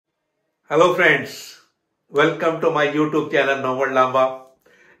Hello friends, welcome to my YouTube channel Normal Lamba.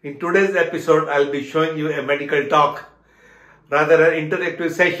 In today's episode, I'll be showing you a medical talk, rather an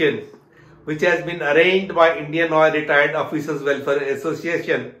interactive session, which has been arranged by Indian Oil Retired Officers Welfare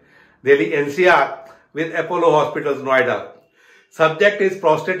Association, Delhi NCR, with Apollo Hospitals, Noida. Subject is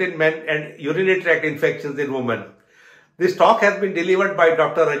prostate in men and urinary tract infections in women. This talk has been delivered by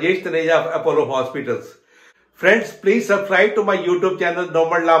Dr. Rajesh Taneja of Apollo Hospitals. Friends, please subscribe to my YouTube channel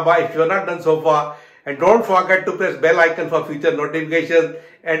Normal Lamba if you have not done so far, and don't forget to press bell icon for future notifications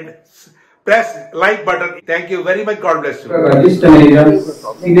and press like button. Thank you very much. God bless you. Rajesh Taneja,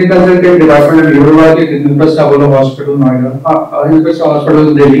 Senior Consultant Department of Urology at Apollo Hospital, Noida,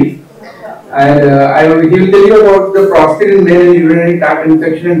 Hospital, Delhi. And he will tell you about the prostate in men and urinary tract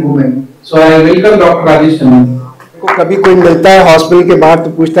infection in women. So I welcome Dr. Rajesh Taneja. कभी कोई मिलता है hospital के बाहर तो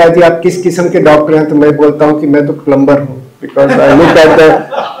पूछता है कि आप किस किस्म के डॉक्टर हैं, तो मैं बोलता हूं कि मैं तो प्लम्बर हूं, because I look at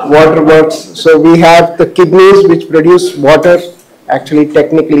the water works. So we have the kidneys which produce water, actually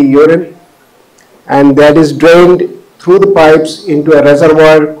technically urine, and that is drained through the pipes into a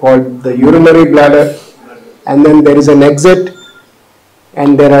reservoir called the urinary bladder, and then there is an exit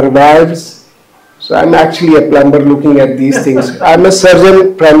and there are valves. So I'm actually a plumber looking at these things. I'm a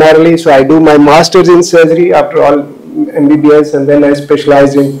surgeon primarily, so I do my master's in surgery after all MBBS, and then I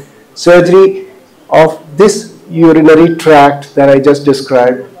specialize in surgery of this urinary tract that I just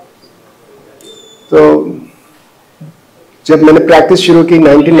described. तो जब मैंने practice शुरू की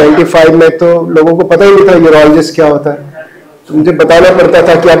 1995 में, तो लोगों को पता ही नहीं था यूरोलॉजिस्ट क्या होता है. तो मुझे बताना पड़ता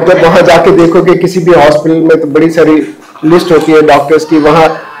था कि आप जब वहाँ जाके देखोगे किसी भी हॉस्पिटल में तो बड़ी सारी लिस्ट होती है डॉक्टर्स की, वहाँ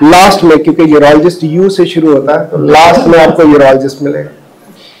लास्ट में, क्योंकि यूरोलॉजिस्ट यू से शुरू होता है, तो लास्ट में आपको यूरोलॉजिस्ट मिलेगा.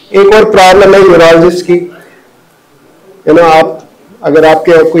 एक और प्रॉब्लम है यूरोलॉजिस्ट की, आप अगर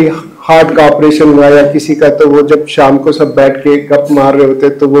आपके कोई हार्ट का ऑपरेशन हुआ या किसी का, तो वो जब शाम को सब बैठ के गप मार रहे होते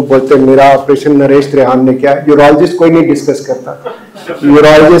तो वो बोलते हैं मेरा ऑपरेशन नरेश त्रेहान ने किया. यूरोलॉजिस्ट कोई नहीं डिस्कस करता,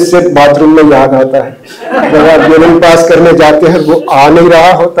 यूरोलॉजिस्ट से बाथरूम में याद आता है. जब आप यूरिन पास करने जाते हैं वो आ नहीं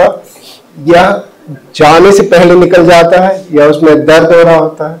रहा होता, या जाने से पहले निकल जाता है, या उसमें दर्द हो रहा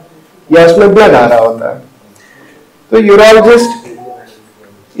होता है, या उसमें ब्लड आ रहा होता है. तो urologist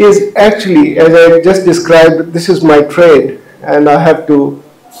is actually, as I just described, this is my trade and I have to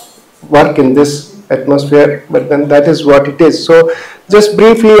work in this atmosphere, but then that is what it is. So just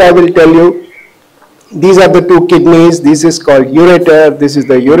briefly I will tell you, these are the two kidneys. This is called ureter, this is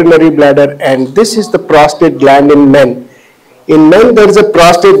the urinary bladder, and this is the prostate gland in men. In men there is a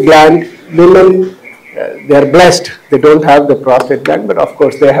prostate gland. Women, they are blessed, they don't have the prostate gland, but of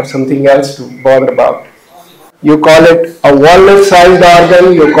course they have something else to bother about. You call it a walnut-sized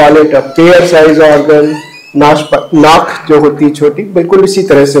organ, you call it a pear-sized organ. नाक जो होती है छोटी, बिल्कुल इसी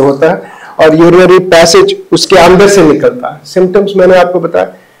तरह से होता है, और यूरिनरी पैसेज उसके अंदर से निकलता है. सिम्टम्स मैंने आपको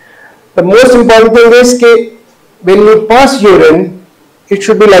बताया. The most important thing is कि when you pass urine, it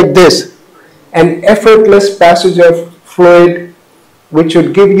should be like this, an effortless passage of fluid which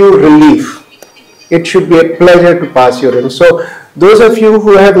should give you relief. It should be a pleasure to pass urine. So those of you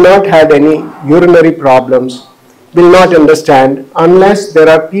who have not had any urinary problems will not understand unless there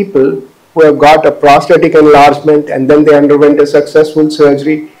are people who have got a prostatic enlargement and then they underwent a successful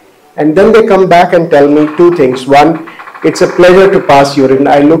surgery, and then they come back and tell me two things. One, it's a pleasure to pass urine.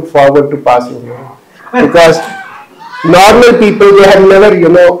 I look forward to passing urine. Because normal people, they have never,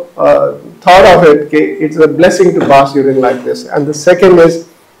 thought of it. Okay, it's a blessing to pass urine like this. And the second is,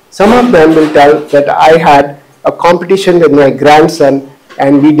 some of them will tell that I had a competition with my grandson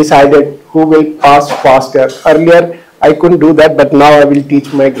and we decided who will pass faster. Earlier, I couldn't do that, but now I will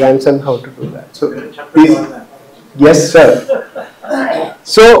teach my grandson how to do that. So, please, yes, sir.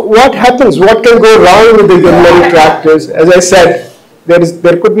 So, what happens? What can go wrong with the urinary tract is, as I said,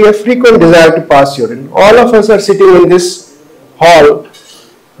 there could be a frequent desire to pass urine. All of us are sitting in this hall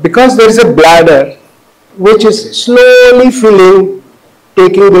because there is a bladder which is slowly filling,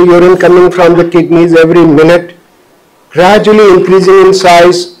 taking the urine coming from the kidneys every minute, gradually increasing in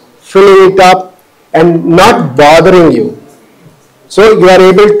size, filling it up, and not bothering you. So you are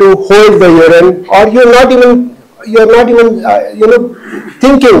able to hold the urine, or you're not even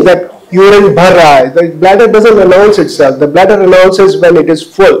thinking that urine bhar raha hai. The bladder doesn't announce itself. The bladder announces when it is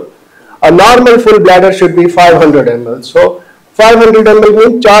full. A normal full bladder should be 500 ml. So 500 ml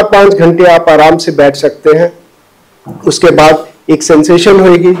means 4-5 घंटे आप आराम से बैठ सकते हैं. उसके बाद एक सेंसेशन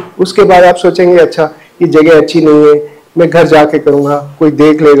होगी. उसके बाद आप सोचेंगे अच्छा ये जगह अच्छी नहीं है, मैं घर जाके करूँगा, कोई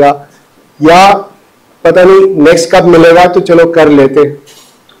देख लेगा, या पता नहीं नेक्स्ट कब मिलेगा तो चलो कर लेते.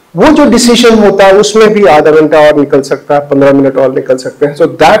 वो जो डिसीजन होता है उसमें भी आधा घंटा और निकल सकता है, 15 मिनट और निकल सकते हैं. So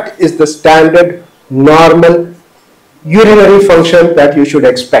that is the standard normal urinary function that you should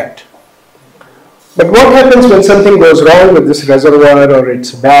expect. But what happens when something goes wrong with this reservoir or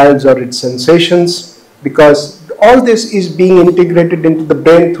its valves or its sensations? Because all this is being integrated into the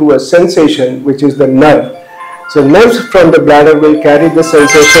brain through a sensation, which is the nerve. So nerves from the bladder will carry the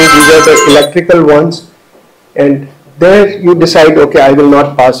sensation. These are the electrical ones. And there you decide, okay, I will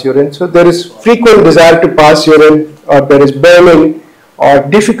not pass urine. So there is frequent desire to pass urine, or there is burning or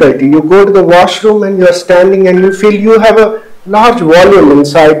difficulty. You go to the washroom and you are standing and you feel you have a large volume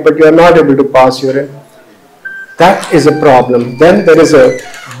inside, but you are not able to pass urine. That is a problem. Then there is a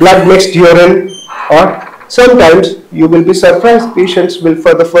blood mixed urine, or sometimes you will be surprised. Patients will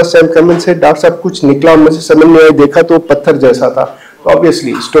for the first time come and say, "Doctor साहब कुछ निकला मुझे समझ नहीं आया, देखा तो पत्थर जैसा था." तो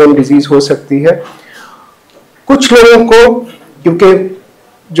obviously stone disease हो सकती है. कुछ लोगों को, क्योंकि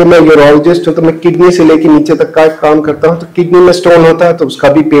जो मैं यूरोलॉजिस्ट हूँ तो मैं किडनी से लेकर नीचे तक का काम करता हूँ, तो किडनी में स्टोन होता है तो उसका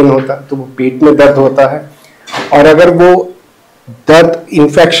भी पेन होता है, तो वो पेट में दर्द होता है. और अगर वो दर्द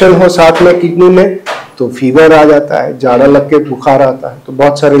इन्फेक्शन हो साथ में किडनी में तो फीवर आ जाता है, जाड़ा लग के बुखार आता है. तो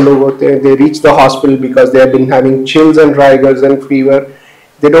बहुत सारे लोग होते हैं, they reach the hospital because they have been having chills and rigors and fever.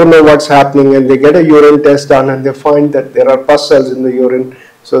 They don't know what's happening and they get a urine test done and they find that there are pus cells in the urine.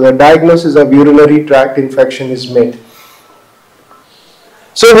 So the diagnosis of urinary tract infection is made.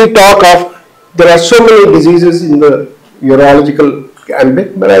 So we talk of, there are so many diseases in the urological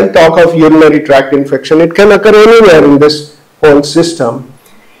ambit, but I'll talk of urinary tract infection. It can occur anywhere in this whole system.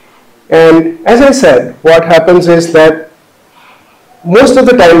 And as I said, what happens is that most of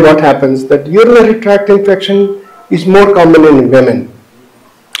the time what happens that urinary tract infection is more common in women.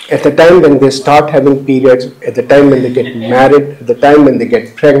 At the time when they start having periods, at the time when they get married, at the time when they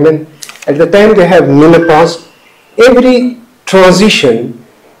get pregnant, at the time they have menopause, every transition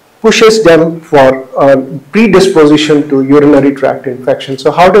pushes them for a predisposition to urinary tract infection.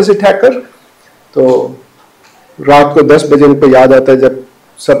 So how does it occur? तो रात को 10 बजे उनको याद आता है जब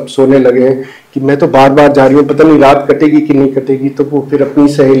सब सोने लगे कि मैं तो बार बार जा रही हूँ, पता नहीं रात कटेगी कि नहीं कटेगी. तो वो फिर अपनी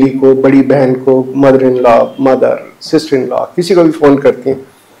सहेली को, बड़ी बहन को, mother in law, mother, sister in law, किसी को भी फोन करती हैं.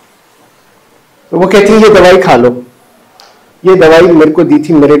 तो वो कहती है ये दवाई खा लो. ये दवाई मेरे को दी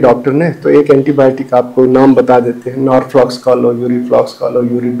थी मेरे डॉक्टर ने, तो एक एंटीबायोटिक आपको नाम बता देते हैं, नॉरफ्लॉक्स खा लो, यूरीफ्लॉक्स खा लो,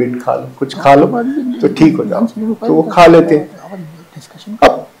 यूरीबिट खा लो, कुछ खा लो तो ठीक हो जाओ. तो वो खा लेते हैं.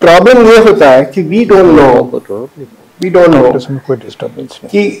 अब प्रॉब्लम ये होता है कि वी डोंट नो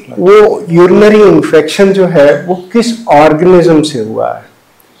कि वो यूरिनरी इन्फेक्शन जो है वो किस ऑर्गेनिज्म से हुआ है.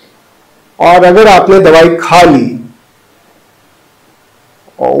 और अगर आपने दवाई खा ली,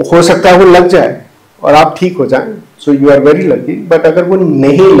 हो सकता है वो लग जाए और आप ठीक हो जाएं, so you are very lucky. But अगर वो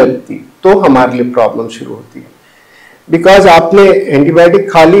नहीं लगती तो हमारे लिए प्रॉब्लम शुरू होती है. बिकॉज आपने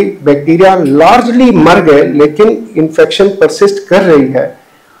एंटीबायोटिक खा ली, बैक्टीरिया लार्जली मर गए, लेकिन इन्फेक्शन परसिस्ट कर रही है.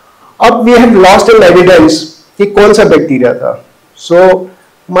 अब we have lost an evidence कि कौन सा बैक्टीरिया था. So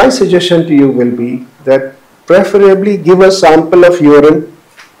my suggestion to you will be that preferably give a sample of urine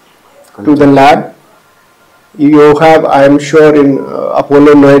to the lab. You have, I am sure in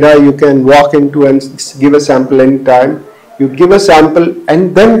Apollo Noida, you can walk into and give a sample anytime. You give a sample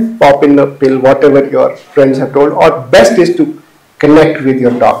and then pop in a pill, whatever your friends have told, or best is to connect with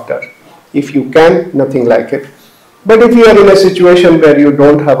your doctor. If you can, nothing like it. But if you are in a situation where you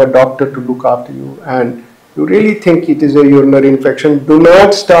don't have a doctor to look after you and you really think it is a urinary infection, do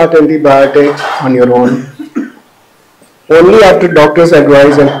not start antibiotics on your own. Only after doctor's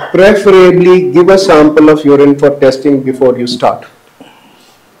advice, and preferably give a sample of urine for testing before you start.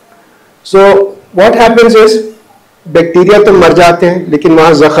 So what happens is bacteria तो मर जाते हैं लेकिन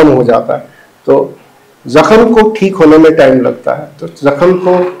वहाँ जख्म हो जाता है. तो जख्म को ठीक होने में टाइम लगता है. तो जख्म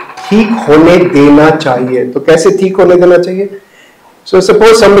को ठीक होने देना चाहिए. तो कैसे ठीक होने देना चाहिए? So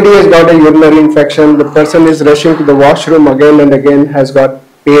suppose somebody has got a urinary infection, the person is rushing to the washroom again and again, has got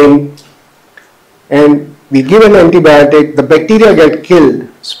pain, and we give an antibiotic, the bacteria get killed,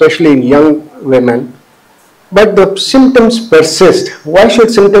 especially in young women, but the symptoms persist. Why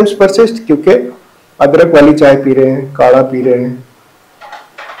should symptoms persist? क्योंकि अदरक वाली चाय P रहे हैं, काढ़ा P रहे हैं,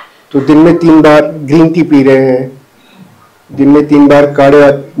 तो दिन में 3 बार ग्रीन टी पी रहे हैं, दिन में 3 बार काढ़ा,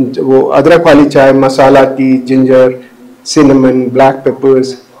 वो अदरक वाली चाय, मसाला T, ginger, cinnamon, black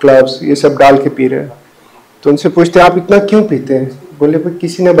papers, cloves, ये सब डाल के पी रहे हैं. तो उनसे पूछते हैं आप इतना क्यों पीते हैं? बोले भाई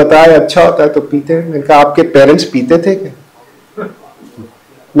किसी ने बताया अच्छा होता है तो पीते हैं. मैंने कहा आपके पेरेंट्स पीते थे क्या?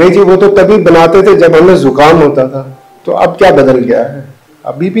 नहीं जी, वो तो तभी बनाते थे जब हमें जुकाम होता था. तो अब क्या बदल गया है?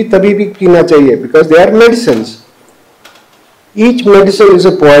 अभी भी तभी भी पीना चाहिए, because they are medicine. Each medicine is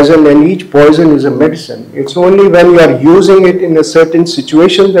a poison and each poison is a medicine. It's only when you are using it in a certain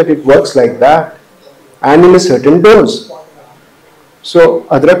situation that it works like that and in a certain dose. सो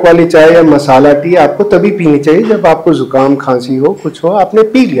अदरक वाली चाय या मसाला T आपको तभी पीनी चाहिए जब आपको जुकाम खांसी हो, कुछ हो, आपने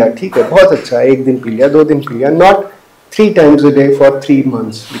पी लिया, ठीक है, बहुत अच्छा है, 1 दिन पी लिया, 2 दिन पी लिया, not 3 times a day for 3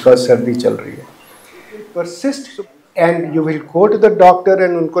 months because सर्दी चल रही है. Persist and you will go to the doctor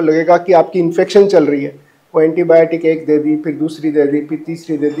and उनको लगेगा कि आपकी इन्फेक्शन चल रही है, वो एंटीबायोटिक एक दे दी, फिर दूसरी दे दी, फिर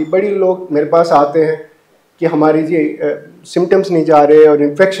तीसरी दे दी. बड़ी लोग मेरे पास आते हैं कि हमारी जी सिम्टम्स नहीं जा रहे और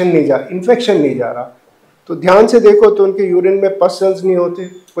इन्फेक्शन नहीं जा रहा. तो ध्यान से देखो तो उनके यूरिन में पस सेल्स नहीं होते,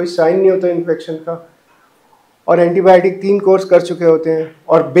 कोई साइन नहीं होता इन्फेक्शन का, और एंटीबायोटिक 3 कोर्स कर चुके होते हैं.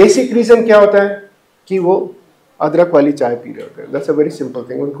 और बेसिक रीज़न क्या होता है कि वो अदरक वाली चाय पी रहे होते हैं. That's a very simple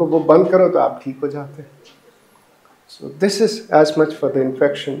thing. उनको वो बंद करो तो आप ठीक हो जाते हैं. So this is as much for the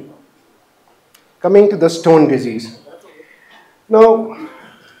infection. Coming to the stone disease. Now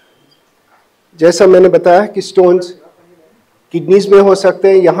जैसा मैंने बताया कि स्टोन्स किडनीज में हो सकते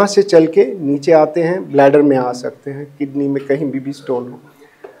हैं, यहाँ से चल के नीचे आते हैं, ब्लैडर में आ सकते हैं, किडनी में कहीं भी स्टोन हो.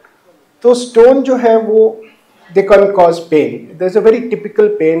 तो स्टोन जो है वो they can cause pen. There is a very typical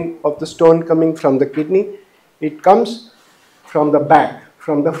pain of the stone coming from the kidney. It comes from the back,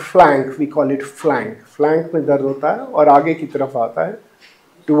 from the flank, we call it flank. Flank में दर्द होता है और आगे की तरफ आता है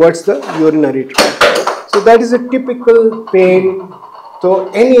towards the urinary tract. So that is a typical pen.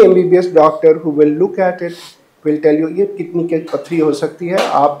 तो any MBBS doctor who will look at it will tell you ये किडनी की पथरी हो सकती है,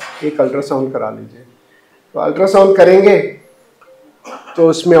 आप एक अल्ट्रासाउंड करा लीजिए. तो अल्ट्रासाउंड करेंगे तो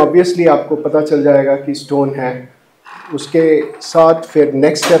उसमें ऑब्वियसली आपको पता चल जाएगा कि स्टोन है. उसके साथ फिर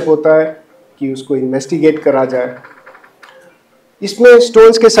नेक्स्ट स्टेप होता है कि उसको इन्वेस्टिगेट करा जाए. इसमें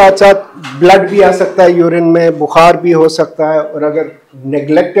स्टोन्स के साथ साथ ब्लड भी आ सकता है यूरिन में, बुखार भी हो सकता है. और अगर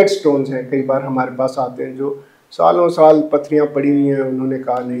नेग्लेक्टेड स्टोन्स हैं, कई बार हमारे पास आते हैं जो सालों साल पथरियाँ पड़ी हुई हैं, उन्होंने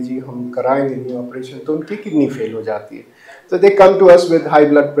कहा नहीं जी हम कराएंगे नहीं ऑपरेशन, तो उनकी किडनी फेल हो जाती है. तो दे come to us with high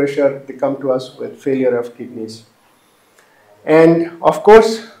blood pressure, they come to us with failure of kidneys. End of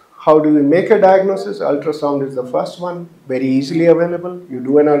course how do we make a diagnosis? Ultrasound is the first one, very easily available. You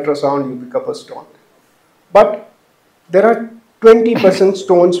do an ultrasound, you pick up a stone. But there are 20%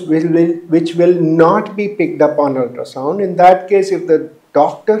 stones which will not be picked up on ultrasound. In that case, if the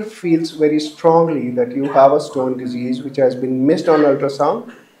doctor feels very strongly that you have a stone disease which has been missed on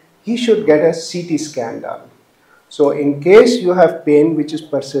ultrasound, he should get a CT scan done. So in case you have pain which is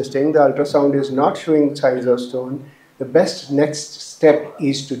persisting, the ultrasound is not showing signs of stone, the best next step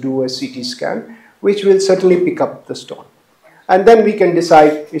is to do a CT scan which will certainly pick up the stone. And then we can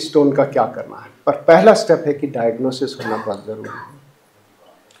decide इस stone का क्या करना है. पर पहला step है कि diagnosis होना बहुत ज़रूरी है.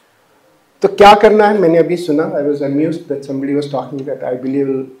 तो क्या करना है मैंने अभी सुना. I was amused that somebody was talking that I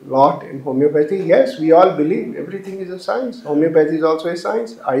believe a lot in homeopathy. Yes, we all believe everything is a science. Homeopathy is also a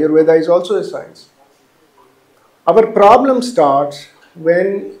science. Ayurveda is also a science. Our problem starts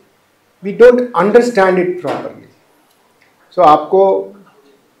when we don't understand it properly. So आपको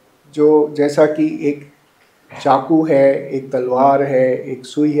जो जैसा कि एक चाकू है, एक तलवार है, एक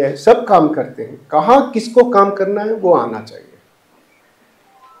सुई है, सब काम करते हैं. कहाँ किसको काम करना है वो आना चाहिए.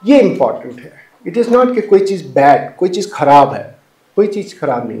 ये इम्पॉर्टेंट है. इट इज़ नॉट कि कोई चीज़ बैड, कोई चीज़ खराब है. कोई चीज़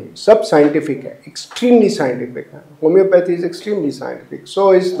खराब नहीं है. सब साइंटिफिक है, एक्सट्रीमली साइंटिफिक है. Homeopathy is extremely scientific.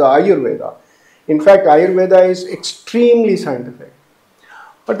 So is the Ayurveda. In fact Ayurveda is extremely scientific.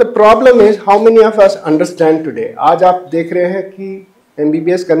 But the problem is how many of us understand today. आज आप देख रहे हैं कि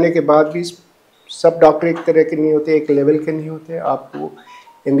MBBS करने के बाद भी सब डॉक्टर एक तरह के नहीं होते, एक लेवल के नहीं होते. आपको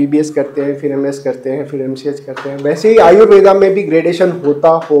MBBS करते हैं, फिर MS करते हैं, फिर MCH करते हैं. वैसे ही आयुर्वेदा में भी ग्रेडेशन होता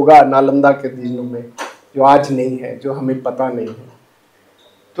होगा नालंदा के दिनों में, जो आज नहीं है, जो हमें पता नहीं है.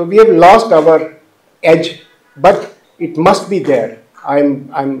 तो we have lost our edge, but it must be there.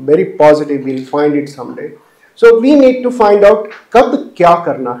 I'm very positive we'll find it someday. So we need to find out कब क्या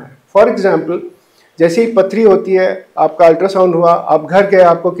करना है. फॉर एग्जाम्पल जैसे ही पथरी होती है, आपका अल्ट्रासाउंड हुआ, आप घर गए,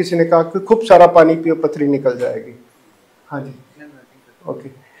 आपको किसी ने कहा कि खूब सारा पानी पियो, पथरी निकल जाएगी. हाँ जी, ओके.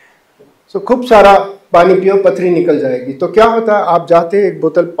 सो खूब सारा पानी पियो, पथरी निकल जाएगी. तो क्या होता है, आप जाते हैं, एक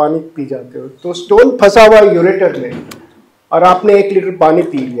बोतल पानी पी जाते हो, तो स्टोन फंसा हुआ यूरेटर में, और आपने 1 लीटर पानी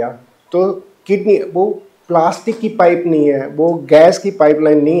पी लिया. तो किडनी, वो प्लास्टिक की पाइप नहीं है, वो गैस की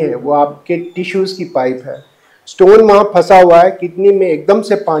पाइपलाइन नहीं है, वो आपके टिश्यूज़ की पाइप है. स्टोन वहाँ फंसा हुआ है, किडनी में एकदम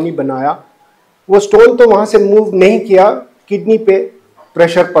से पानी बनाया, वो स्टोन तो वहाँ से मूव नहीं किया, किडनी पे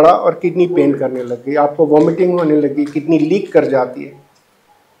प्रेशर पड़ा और किडनी पेन करने लग गई, आपको वॉमिटिंग होने लगी, किडनी लीक कर जाती है.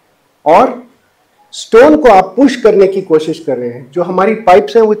 और स्टोन को आप पुश करने की कोशिश कर रहे हैं. जो हमारी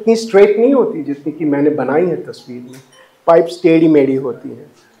पाइप्स हैं वो इतनी स्ट्रेट नहीं होती जितनी कि मैंने बनाई है तस्वीर में. पाइप टेढ़ी मेढ़ी होती हैं.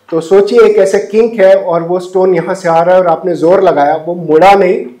 तो सोचिए एक ऐसे किंक है और वो स्टोन यहाँ से आ रहा है और आपने जोर लगाया, वो मुड़ा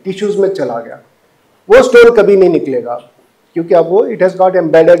नहीं, टिश्यूज में चला गया. वो स्टोन कभी नहीं निकलेगा क्योंकि अब वो it has got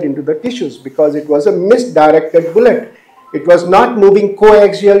embedded into the tissues because it was a misdirected bullet. It was not moving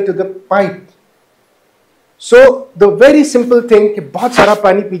coaxial to the pipe. So the very simple thing कि बहुत सारा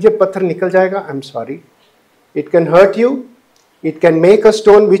पानी पीजिए पत्थर निकल जाएगा, I'm sorry. It can hurt you. It can make a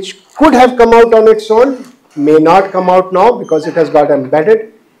stone which could have come out on its own, may not come out now because it has got embedded.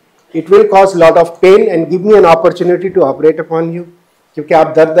 It will cause a lot of pain and give me an opportunity to operate upon you. क्योंकि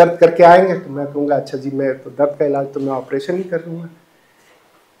आप दर्द करके आएंगे तो मैं कहूँगा अच्छा जी मैं तो दर्द का इलाज तो मैं ऑपरेशन ही कर लूँगा.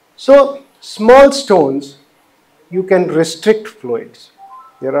 So small stones you can restrict fluids.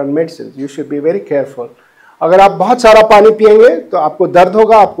 There are medicines. You should be very careful. अगर आप बहुत सारा पानी पिएंगे तो आपको दर्द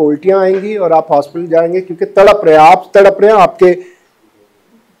होगा, आपको उल्टियाँ आएंगी और आप हॉस्पिटल जाएंगे क्योंकि तड़प रहे हैं, आप तड़प रहे हैं, आपके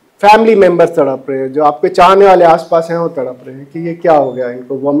फैमिली मेंबर्स तड़प रहे हैं, जो आपके चाहने वाले आसपास हैं वो तड़प रहे हैं कि ये क्या हो गया,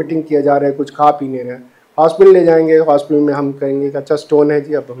 इनको वॉमिटिंग किया जा रहा है, कुछ खा पी नहीं रहे हैं. हॉस्पिटल ले जाएंगे, हॉस्पिटल में हम कहेंगे कि अच्छा स्टोन है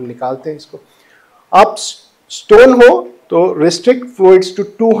जी, अब हम निकालते हैं इसको. आप स्टोन हो तो restrict fluids to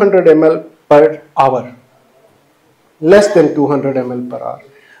 200 ml per hour, less than 200 ml per hour.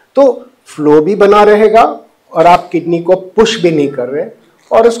 तो फ्लो भी बना रहेगा और आप किडनी को पुश भी नहीं कर रहे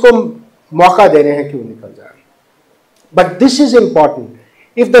और उसको मौका दे रहे हैं कि वो निकल जाए. But this is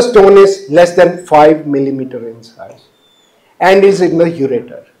important if the stone is less than 5 millimeter in size and is in the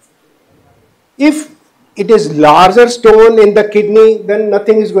ureter. If it is larger stone in the kidney, then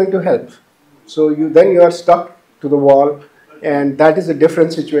nothing is going to help. So then you are stuck to the wall, and that is a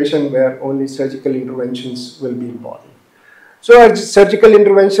different situation where only surgical interventions will be important. So surgical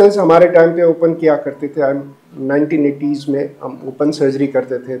interventions हमारे time पे open किया करते थे. 1980s में हम open surgery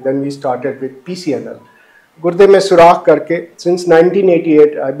करते थे. Then we started with PCNL. गुर्दे में सुराख करके, since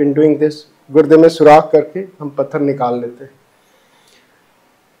 1988 I've been doing this. गुर्दे में सुराख करके हम पत्थर निकाल लेते.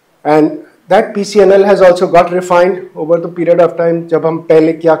 And that PCNL has also got refined over the period of time. जब हम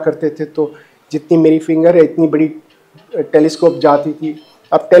पहले क्या करते थे तो जितनी मेरी फिंगर है इतनी बड़ी टेलीस्कोप जाती थी.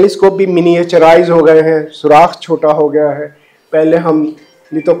 अब टेलीस्कोप भी मिनिएचराइज हो गए हैं, सुराख छोटा हो गया है. पहले हम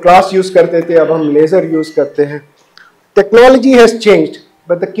लिथोक्लास यूज करते थे, अब हम लेजर यूज करते हैं. Technology has changed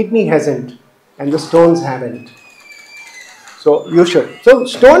but the kidney hasn't and the stones haven't. So you should. So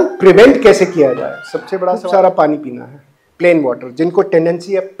stone prevent कैसे किया जाए? सबसे बड़ा सारा पानी पीना है, प्लेन वाटर, जिनको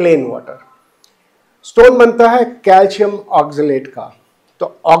टेंडेंसी है प्लेन वाटर. स्टोन बनता है कैल्शियम ऑक्सलेट का.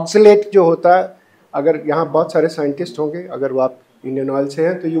 तो ऑक्सलेट जो होता है, अगर यहाँ बहुत सारे साइंटिस्ट होंगे, अगर वो आप इंडियन ऑयल से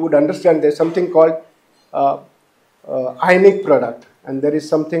हैं तो you would understand their something called ionic product, and there is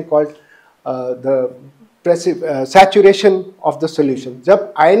something called the saturation of the solution. जब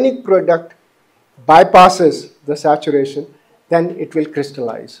ionic product bypasses the saturation, then it will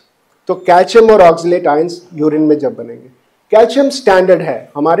crystallize. तो कैल्शियम और ऑक्सलेट आयंस यूरिन में जब बनेंगे, calcium standard है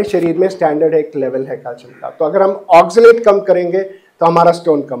हमारे शरीर में, स्टैंडर्ड है, एक लेवल है कैल्शियम का. तो अगर हम ऑक्सलेट कम करेंगे तो हमारा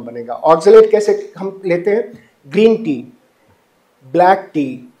स्टोन कम बनेगा. ऑक्सलेट कैसे हम लेते हैं? Green tea, black T,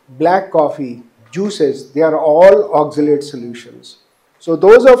 black coffee, juices, they are all oxalate solutions. So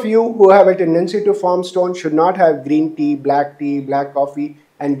those of you who have a tendency to form stone should not have green tea, black coffee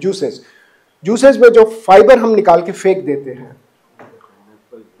and juices. Juices में जो fibre हम निकाल के फेंक देते हैं,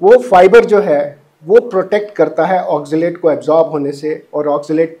 वो fibre जो है वो प्रोटेक्ट करता है ऑक्सलेट को एब्जॉर्ब होने से, और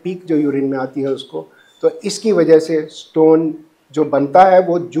ऑक्सलेट पीक जो यूरिन में आती है उसको. तो इसकी वजह से स्टोन जो बनता है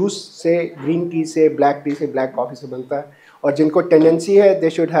वो जूस से, ग्रीन टी से, ब्लैक टी से, ब्लैक कॉफी से बनता है. और जिनको टेंडेंसी है they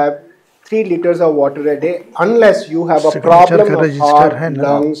should have 3 liters of water a day, unless you have a problem of heart,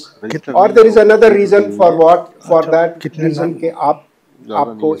 lungs, or there is another reason for that reason कि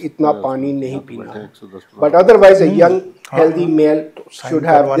आपको इतना पानी नहीं पीना है. But otherwise a young healthy male should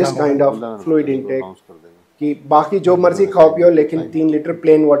have this kind of fluid intake. कि बाकी जो मर्जी खाओ पियो, लेकिन 3 लीटर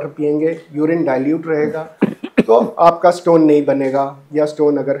प्लेन वाटर पियेंगे, यूरिन डाइल्यूट रहेगा तो आपका स्टोन नहीं बनेगा, या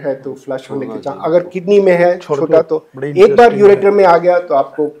स्टोन अगर है तो फ्लश होने के चांस. अगर किडनी में है छोटा तो एक बार यूरेटर में आ गया तो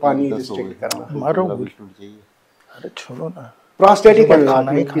आपको पानी रिस्ट्रिक्ट करना. अरे छोड़ो ना. प्रोस्टेटिक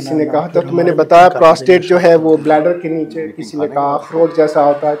एनलार्जमेंट किसी ने कहा था, तो मैंने बताया प्रोस्टेट जो है वो ब्लैडर के नीचे, किसी ने कहा अखरोट जैसा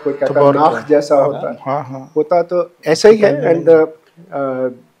होता है, कोई कहता है नाक जैसा होता है, होता तो ऐसा ही है. And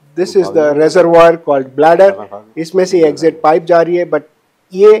this is the reservoir called bladder. इसमें से एग्जिट पाइप जा रही है, बट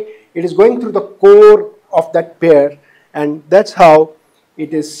ये it is going through the core of that pair, and that's how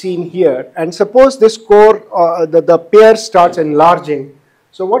it is seen here. And suppose this core, the pair starts enlarging,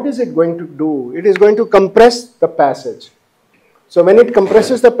 so what is it going to do? It is going to compress the passage. So when it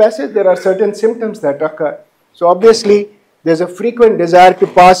compresses the passage, there are certain symptoms that occur. So obviously there's a frequent desire to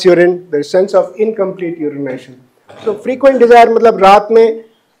pass urine, there's sense of incomplete urination. So frequent desire मतलब रात में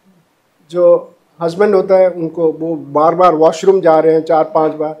जो husband होता है उनको वो बार बार washroom जा रहे हैं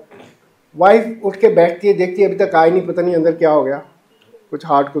 4-5 बार, वाइफ उठ के बैठती है, देखती है अभी तक आई नहीं, पता नहीं अंदर क्या हो गया, कुछ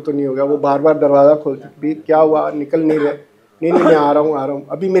हार्ट को तो नहीं हो गया, वो बार बार दरवाज़ा खोलती, भी क्या हुआ, निकल नहीं रहे, नहीं मैं आ रहा हूँ,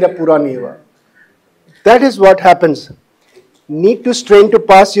 अभी मेरा पूरा नहीं हुआ. That is what happens. need to strain to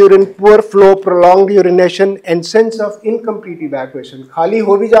pass urine, poor flow, prolonged urination and sense of incomplete evacuation. खाली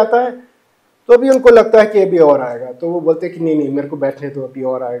हो भी जाता है तो भी उनको लगता है कि अभी और आएगा, तो वो बोलते हैं कि नहीं मेरे को बैठने दो, अभी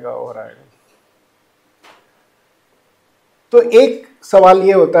और आएगा. तो एक सवाल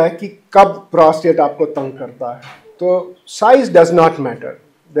ये होता है कि कब प्रोस्टेट आपको तंग करता है. तो size does not matter.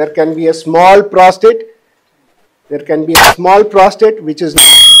 There can be a small prostate, there can be a small prostate which is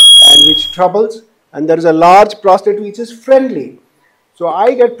and which troubles, and there is a large prostate which is friendly. So I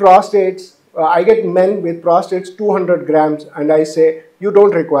get prostates, I get men with prostates 200 grams and I say you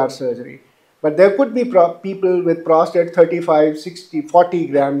don't require surgery. But there could be people with prostate 35, 60, 40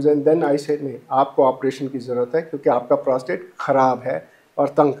 grams and then I say नहीं, आपको operation की ज़रूरत है क्योंकि आपका prostate खराब है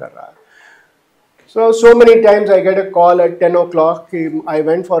और तंग कर रहा है. So many times I get a call at 10 o'clock. I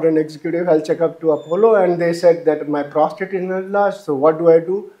went for an executive health checkup to Apollo and they said that my prostate is enlarged. So what do I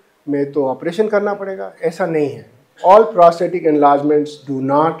do? मैं तो operation करना पड़ेगा. ऐसा नहीं है. All prostatic enlargements do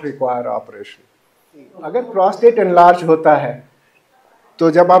not require operation. अगर prostate enlarge होता है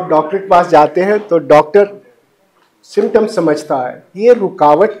तो जब आप डॉक्टर के पास जाते हैं तो डॉक्टर सिम्टम्स समझता है ये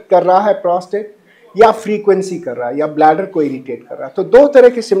रुकावट कर रहा है प्रोस्टेट या फ्रीक्वेंसी कर रहा है या ब्लैडर को इरिटेट कर रहा है. तो दो तरह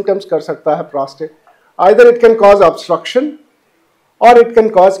के सिम्टम्स कर सकता है prostate. Either it can cause obstruction or it can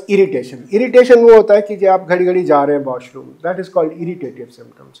cause irritation. Irritation वो होता है कि जब आप घड़ी घड़ी जा रहे हैं washroom, that is called irritative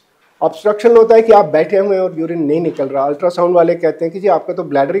symptoms. Obstruction होता है कि आप बैठे हुए हैं और यूरिन नहीं निकल रहा. अल्ट्रासाउंड वाले कहते हैं कि जी आपका तो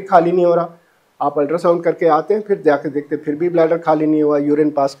ब्लैडर ही खाली नहीं हो रहा. आप अल्ट्रासाउंड करके आते हैं, फिर जाके देखते फिर भी ब्लैडर खाली नहीं हुआ, यूरिन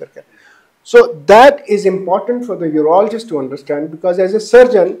पास करके. So that is important for the urologist to understand, because as a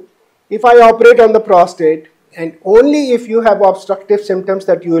surgeon, if I operate on the prostate and only if you have obstructive symptoms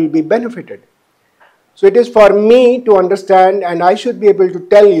that you will be benefited. So it is for me to understand and I should be able to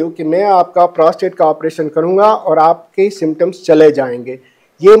tell you कि मैं आपका prostate का operation करूंगा और आपके symptoms चले जाएंगे.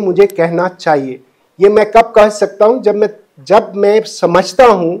 ये मुझे कहना चाहिए. ये मैं कब कह सकता हूँ? जब मैं समझता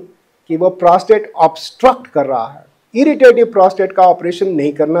हूँ कि वो प्रोस्टेट ऑब्स्ट्रक्ट कर रहा है. इरिटेटिव प्रोस्टेट का ऑपरेशन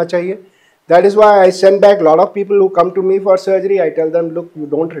नहीं करना चाहिए. That is why I send back a lot of people who come to me for surgery. I tell them, look, you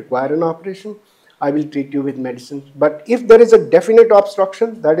don't require an operation. I will treat you with medicines. But if there is a definite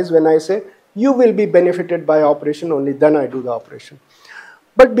obstruction, that is when I say, you will be benefited by operation, only then I do the operation.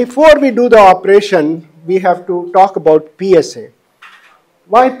 But before we do the operation, we have to talk about PSA.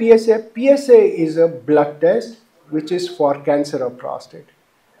 Why PSA? PSA is a blood test which is for cancer of prostate.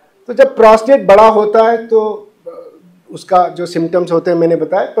 तो जब prostate बड़ा होता है तो उसका जो symptoms होते हैं मैंने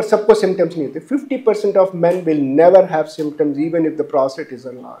बताया, पर सबको symptoms नहीं होते. 50% of men will never have symptoms even if the prostate is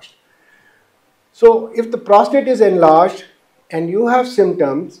enlarged. So if the prostate is enlarged and you have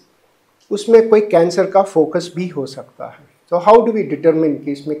symptoms, उसमें कोई कैंसर का फोकस भी हो सकता है. तो हाउ डू वी डिटरमिन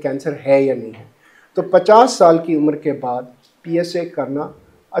कि इसमें कैंसर है या नहीं है? तो 50 साल की उम्र के बाद पीएसए करना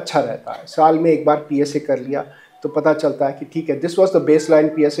अच्छा रहता है. साल में एक पीएसए PSA कर लिया तो पता चलता है कि ठीक है, this was the baseline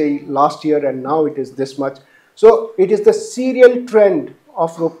PSA last year and now it is this much. So it is the serial trend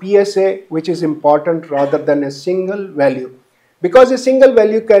of PSA which is important rather than a single value, because a single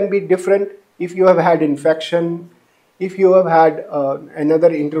value can be different if you have had infection, if you have had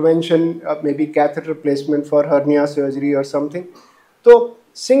another intervention, maybe catheter placement for hernia surgery or something. तो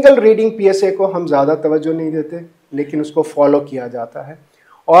single reading PSA को हम ज़्यादा तवज्जो नहीं देते, लेकिन उसको follow किया जाता है.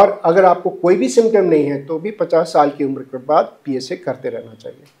 और अगर आपको कोई भी सिम्टम नहीं है तो भी 50 साल की उम्र के बाद PSA करते रहना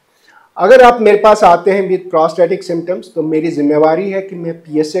चाहिए. अगर आप मेरे पास आते हैं विद प्रोस्टेटिक सिम्टम्स तो मेरी जिम्मेवारी है कि मैं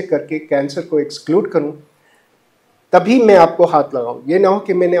PSA करके कैंसर को एक्सक्लूड करूं, तभी मैं आपको हाथ लगाऊं. ये ना हो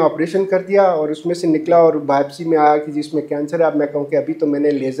कि मैंने ऑपरेशन कर दिया और उसमें से निकला और बायोप्सी में आया कि जिसमें कैंसर है, अब मैं कहूँ कि अभी तो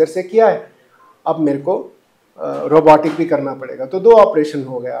मैंने लेज़र से किया है, अब मेरे को रोबोटिक भी करना पड़ेगा, तो 2 ऑपरेशन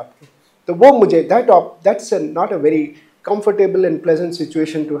हो गए आपके. तो वो मुझे that's not a very comfortable and pleasant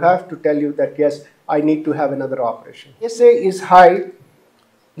situation to have to tell you that yes, I need to have another operation. PSA is high.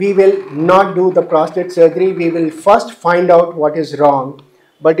 We will not do the prostate surgery. We will first find out what is wrong.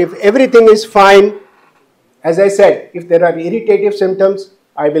 But if everything is fine, as I said, if there are irritative symptoms,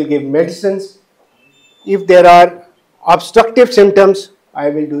 I will give medicines. If there are obstructive symptoms, I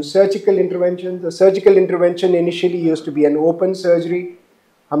will do surgical intervention. The surgical intervention initially used to be an open surgery.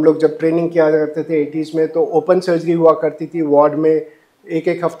 हम लोग जब training किया करते थे 80s में तो open surgery हुआ करती थी, वार्ड में एक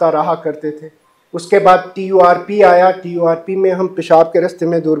हफ्ता रहा करते थे. उसके बाद TURP आया. TURP में हम पेशाब के रास्ते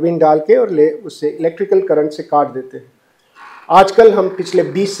में दूरबीन डाल के और उससे इलेक्ट्रिकल करंट से काट देते हैं. आजकल हम पिछले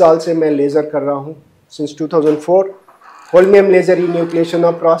 20 साल से मैं लेज़र कर रहा हूँ, since 2004. Holmium laser nucleation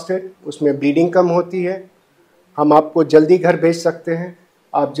of prostate, उसमें ब्लीडिंग कम होती है. हम आपको जल्दी घर भेज सकते हैं,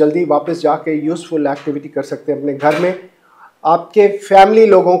 आप जल्दी वापस जाके यूज़फुल एक्टिविटी कर सकते हैं अपने घर में. आपके फैमिली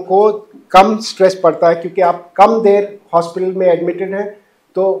लोगों को कम स्ट्रेस पड़ता है क्योंकि आप कम देर हॉस्पिटल में एडमिटेड हैं,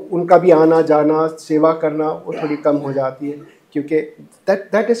 तो उनका भी आना जाना, सेवा करना वो थोड़ी कम हो जाती है. क्योंकि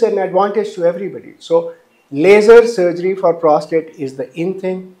that is an advantage to everybody. So laser surgery for prostate is the in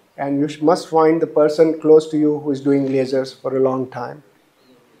thing, and you must find the person close to you who is doing lasers for a long time.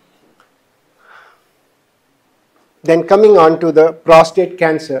 Then coming on to the prostate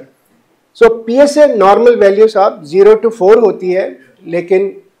cancer. So PSA normal values आप 0 to 4 होती है,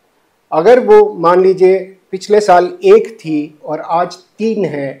 लेकिन अगर वो मान लीजिए पिछले साल 1 थी और आज 3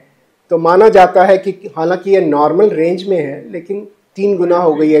 है, तो माना जाता है कि हालांकि ये नॉर्मल रेंज में है, लेकिन 3 गुना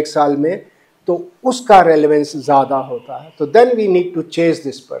हो गई एक साल में, तो उसका रेलेवेंस ज़्यादा होता है. तो then we need to chase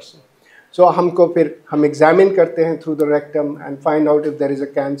this person. सो हमको फिर हम एग्जामिन करते हैं through the rectum and find out if there is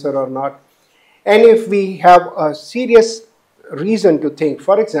a cancer और not. And if we have a serious reason to think,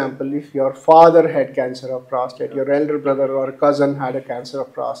 for example, if your father had cancer of prostate, your elder brother or cousin had a cancer of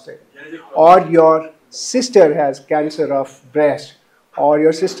prostate, or your sister has cancer of breast, or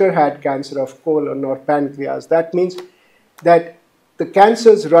your sister had cancer of colon or pancreas, that means that the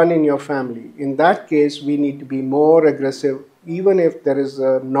cancers run in your family. In that case, we need to be more aggressive. Even if there is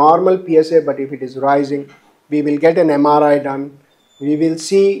a normal PSA, but if it is rising, we will get an MRI done. We will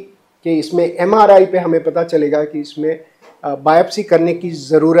see कि इसमें MRI पे हमें पता चलेगा कि इसमें biopsy करने की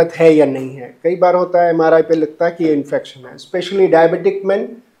ज़रूरत है या नहीं है. कई बार होता है MRI पे लगता है कि ये इन्फेक्शन है. Specially diabetic men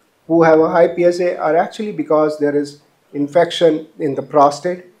who have a high PSA are actually because there is infection in the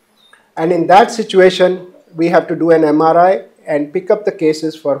prostate, and in that situation we have to do an MRI and pick up the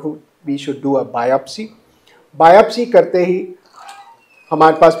cases for who we should do a biopsy. Biopsy करते ही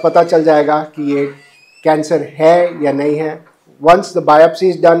हमारे पास पता चल जाएगा कि ये cancer है या नहीं है. Once the biopsy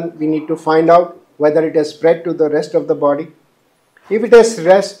is done, we need to find out whether it has spread to the rest of the body. If it has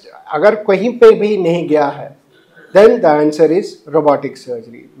अगर कहीं पे भी नहीं गया है, then the answer is robotic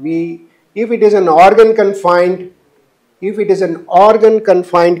surgery. If it is an organ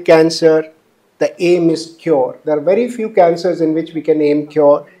confined cancer, the aim is cure. There are very few cancers in which we can aim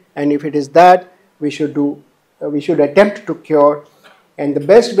cure, and if it is that, we should attempt to cure. And the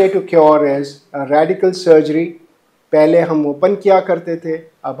best way to cure is a radical surgery. पहले हम open किया करते थे,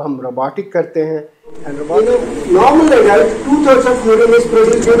 अब हम robotic करते हैं. And normal adult, 2/3 of urine is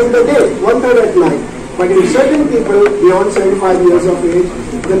produced during the day, 1/3 at night. But in certain people beyond 75 years of age,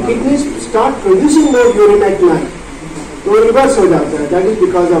 the kidneys start producing more urine at night. तो रिवर्स हो जाता है. That is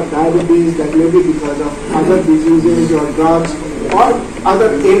because of diabetes, that may be because of other diseases or drugs or other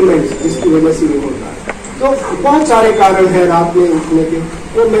ailments जिसकी वजह से ये होता है. तो बहुत सारे कारण हैं रात में उठने के.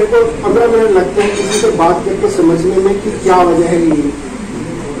 तो मेरे को 15 मिनट लगते हैं किसी से बात करके समझने में कि क्या वजह है ये.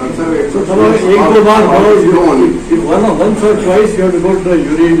 एक दो बार once or twice you have to go to the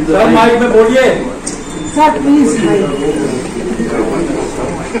urine. Sir mic में बोलिए. Sir please.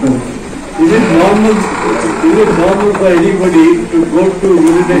 Is it normal for anybody to go to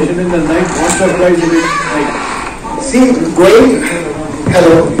urination in the night once or twice a week? See, going.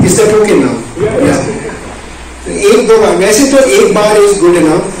 Hello, is that okay now? Yeah. एक दो बार, वैसे तो एक bar is good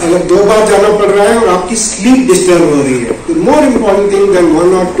enough. अगर 2 बार जाना पड़ रहा है और आपकी स्लीप डिस्टर्ब हो रही है, तो more important thing then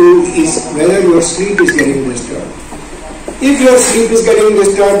 1 or 2 is whether your sleep is getting disturb. If your sleep is getting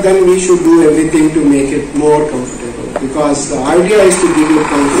disturb, then we should do everything to make it more comfortable, because the idea is to give you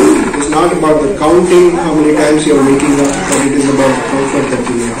comfort. It is not about the counting how many times you are making up, but it is about comfort that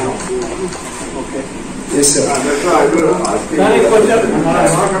you have. Yes, sir.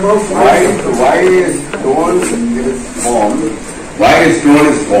 Why is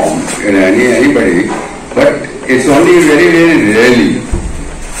stone formed in anybody, but it's only very, very rarely.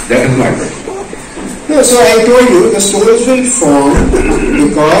 That is my question. No, so I told you the stones will form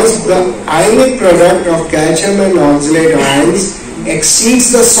because the ionic product of calcium and oxalate ions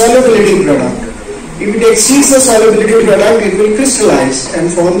exceeds the solubility product. If it exceeds the solubility product, it will crystallize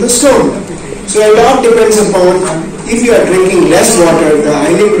and form the stone. So it all depends upon, if you are drinking less water, the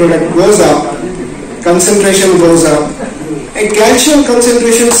ionic product goes up, concentration goes up, and calcium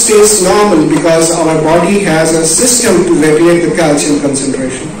concentration stays normal because our body has a system to regulate the calcium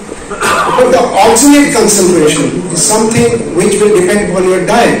concentration. But the oxalate concentration is something which will depend upon your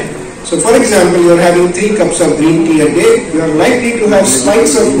diet. So for example, you are having 3 cups of green tea a day, you are likely to have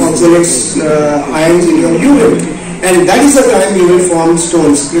spikes of oxalate ions in your urine. And that is the time you will form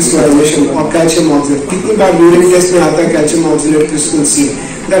stones, crystallization or calcium oxalate. कितनी बार urine test में आता है calcium oxalate crystal C.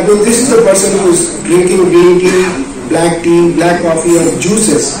 That means this is the person who is drinking green tea, black coffee or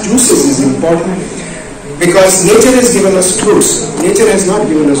juices. Juices is important because nature has given us fruits. Nature has not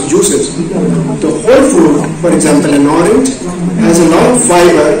given us juices. The whole fruit, for example, an orange has a lot of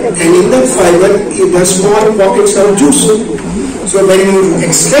fiber, and in that fiber there are small pockets of juice. So when you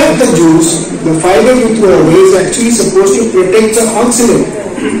extract the juice, the fiber you throw away is actually supposed to protect the oxalate.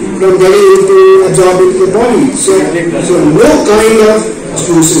 from getting into absorbed into the body. So no kind of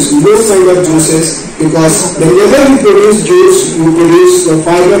juices, because whenever you produce juice, you produce the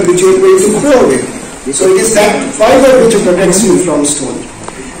fiber which you are going to throw away. So it is that fiber which protects you from stone.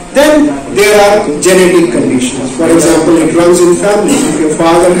 Then there are genetic conditions. For example, it runs in families. If your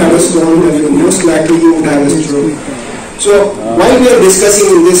father had a stone, then most likely you would have a stroke. So while we are discussing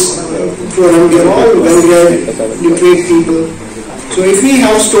in this forum, we are all well-read, literate people. So if we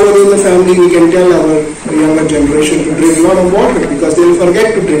have stone in the family, we can tell our younger generation to drink a lot of water, because they will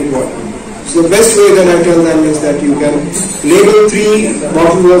forget to drink water. So the best way that I tell them is that you can label 3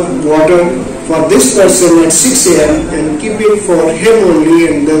 bottles of water for this person at 6 a.m. and keep it for him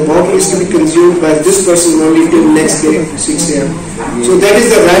only, and the water is to be consumed by this person only till next day 6 a.m. So that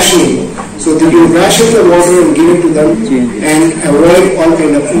is the rationing. So that you ration the water and give it to them and avoid all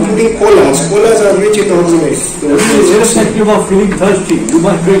kind of, including colas. Colas are rich in oxalates. Irrespective of feeling thirsty, you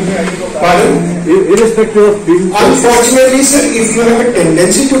must drink. Pardon? Irrespective of feeling thirsty. Unfortunately, sir, if you have a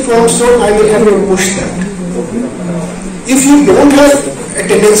tendency to form stone, I will have to push that. If you don't have a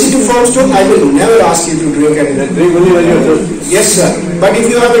tendency to form stone, I will never ask you to drink anything. Drink only when you are thirsty. Yes, sir. But if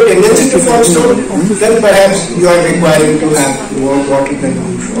you have a tendency to form stone, then perhaps you are requiring to have more water than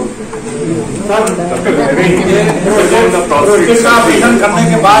usual. Prostate का operation करने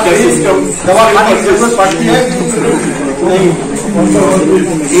के बाद दवा खाने की जरूरत पड़ती है?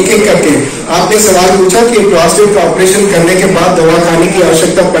 एक एक करके आपने सवाल पूछा कि प्रोस्टेट का ऑपरेशन करने के बाद दवा खाने की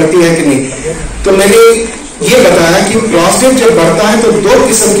आवश्यकता पड़ती है कि नहीं। तो मैंने ये बताया कि प्रोस्टेट जब बढ़ता है तो 2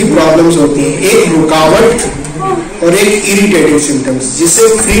 किस्म की प्रॉब्लम्स होती हैं, एक रुकावट और एक इरिटेटिव सिम्टम्स, जिससे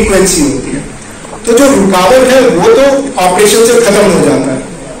फ्रीक्वेंसी होती है। तो जो रुकावट है वो तो ऑपरेशन से खत्म हो जाता है,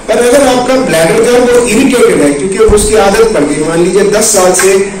 पर अगर आपका ब्लैडर जो है वो इरिटेटेड है, क्योंकि उसकी आदत पड़ गई, मान लीजिए 10 साल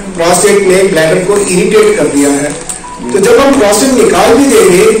से प्रोस्टेट ने ब्लैडर को इरिटेट कर दिया है, तो जब हम प्रोस्टेट निकाल भी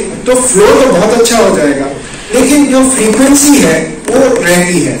देंगे तो फ्लो तो बहुत अच्छा हो जाएगा, लेकिन जो फ्रीक्वेंसी है वो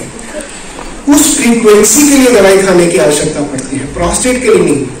रहती है। उस फ्रीक्वेंसी के लिए दवाई खाने की आवश्यकता पड़ती है, प्रोस्टेट के लिए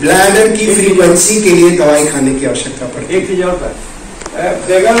नहीं, ब्लैडर की फ्रीक्वेंसी के लिए दवाई खाने की आवश्यकता पड़ती है। एक चीज और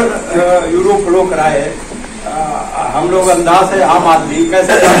बगैर यूरो फ्लो कराए हम लोग अंदाज है, आम आदमी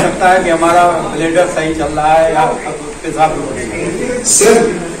कैसे जान सकता है कि हमारा ब्लेडर सही चल रहा है या उसके साथ रुकेगा? सर,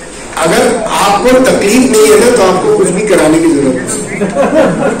 अगर आपको तकलीफ नहीं है ना तो आपको कुछ भी कराने की जरूरत नहीं।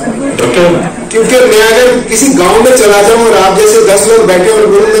 क्योंकि मैं अगर किसी गांव में चला जाऊं और आप जैसे 10 लोग बैठे और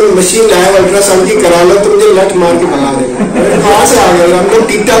बोले मशीन लाया अल्ट्रासाउंड की करा लो, तो मुझे लठ मार के भगा देगा, कहाँ से आ गए, हम लोग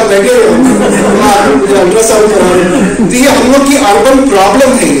ठीक ठाक बैठे हैं, मुझे अल्ट्रासाउंड करा लो। तो ये हम लोग की अर्बन प्रॉब्लम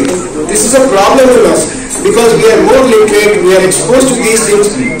है, this is a problem in us, because we are more literate, we are exposed to these things.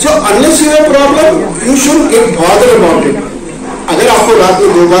 So unless you have a problem, you shouldn't get bothered about it. अगर आपको रात में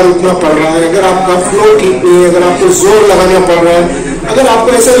 2 बार उठना पड़ रहा है, अगर आपका फ्लो ठीक नहीं है, अगर आपको जोर लगाना पड़ रहा है, अगर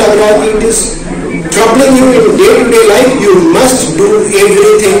आपको ऐसा लग रहा है कि it is troubling you in day-to-day life, you must do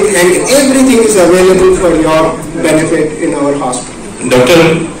everything, and everything is available for your benefit in our hospital. Doctor,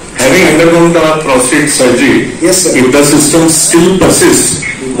 having undergone the prostate surgery, yes, sir. If the symptoms still persist,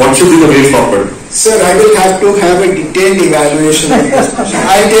 what should be the way forward? Sir, I will have to have a detailed evaluation of this.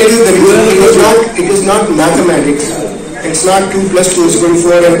 I tell you the reason, it is not mathematics. It's not 2 + 2 =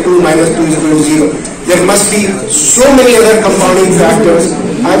 4 and 2 - 2 = 0. There must be so many other compounding factors.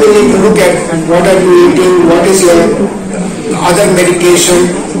 I will need to look at what are you eating, what is your other medication,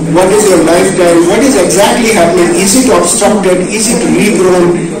 what is your lifestyle, what is exactly happening, is it obstructed, is it regrown,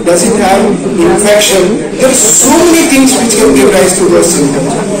 does it have infection? There are so many things which can give rise to those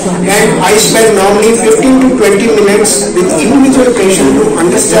symptoms, and I spend normally 15 to 20 minutes with individual patient to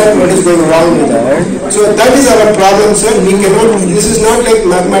understand what is going wrong with that. So that is our problem, sir. We cannot, this is not like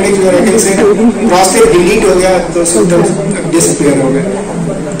mathematics where I can say prostate delete हो गया तो symptoms disappear हो गए।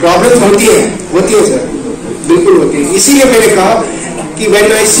 Problem होती है sir, बिल्कुल होती है। इसीलिए मैंने कहा कि when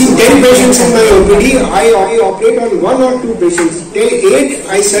I see 10 patients in my OPD, I operate on 1 or 2 patients. Till 8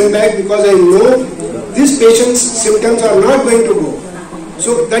 I send back because I know these patients' symptoms are not going to go. So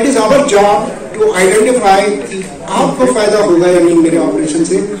that is our job to identify कि आपको फायदा होगा या नहीं मेरे operation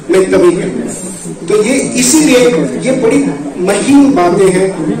से, मैं तभी करूँगा। तो ये इसीलिए ये बड़ी महीन बातें हैं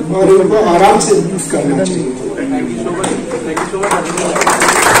और इनको आराम से करना चाहिए।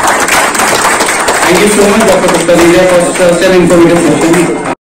 Thank you so much, Dr. Puttaria, for such an informative session.